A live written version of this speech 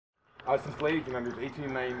since the late 1800s,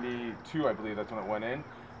 1892, I believe that's when it went in,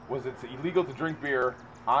 was it's illegal to drink beer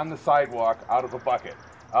on the sidewalk out of a bucket.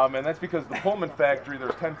 And that's because the Pullman factory,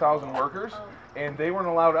 there's 10,000 workers, and they weren't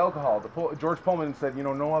allowed alcohol. George Pullman said, you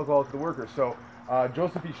know, no alcohol to the workers. So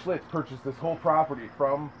Joseph E. Schlitz purchased this whole property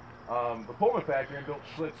from the Pullman factory and built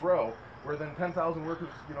Schlitz Row, where then 10,000 workers,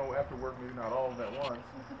 you know, after work, maybe not all of them at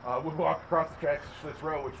once, would walk across the tracks to Schlitz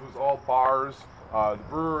Row, which was all bars, the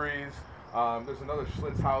breweries. There's another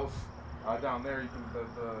Schlitz house down there. You can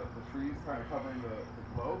the trees kind of covering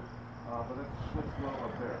the globe, but that's Schlitz Globe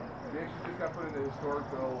up there. They actually just got put in the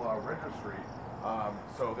historical registry.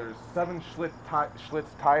 So there's 7 Schlitz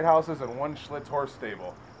tide houses and 1 Schlitz horse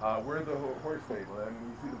stable. We're the horse stable, and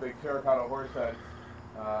you see the big terracotta horse head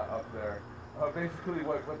up there. Basically,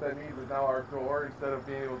 what that means is now our door, instead of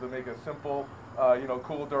being able to make a simple, you know,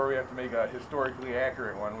 cool door, we have to make a historically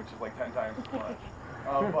accurate one, which is like 10 times as much.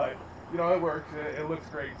 But you know, it works. It looks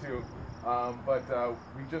great too. But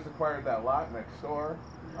we just acquired that lot next door,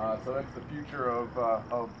 so that's the future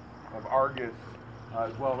of Argus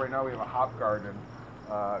as well. Right now we have a hop garden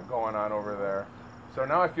going on over there. So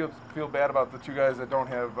now I feel bad about the 2 guys that don't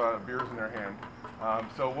have beers in their hand.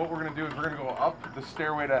 So what we're going to do is we're going to go up the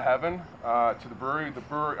stairway to heaven to the brewery. The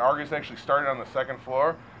brewery Argus actually started on the 2nd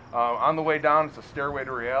floor. On the way down, it's a stairway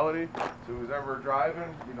to reality. So who's ever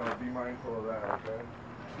driving, you know, be mindful of that. Okay.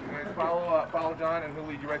 You guys follow John, and he'll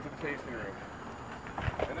lead you right to the tasting room.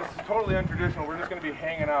 And this is totally untraditional. We're just going to be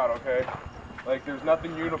hanging out, okay? Like, there's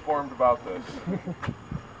nothing uniformed about this.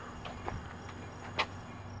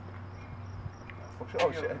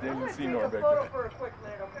 Oh shit, I didn't even see Norm back there. For a quick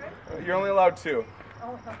minute, okay? You're only allowed 2.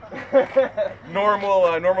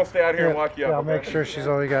 Normal stay out here and walk you up. I'll okay? make sure she's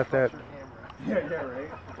only got that. Yeah, right.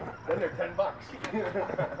 Then they're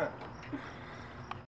 $10.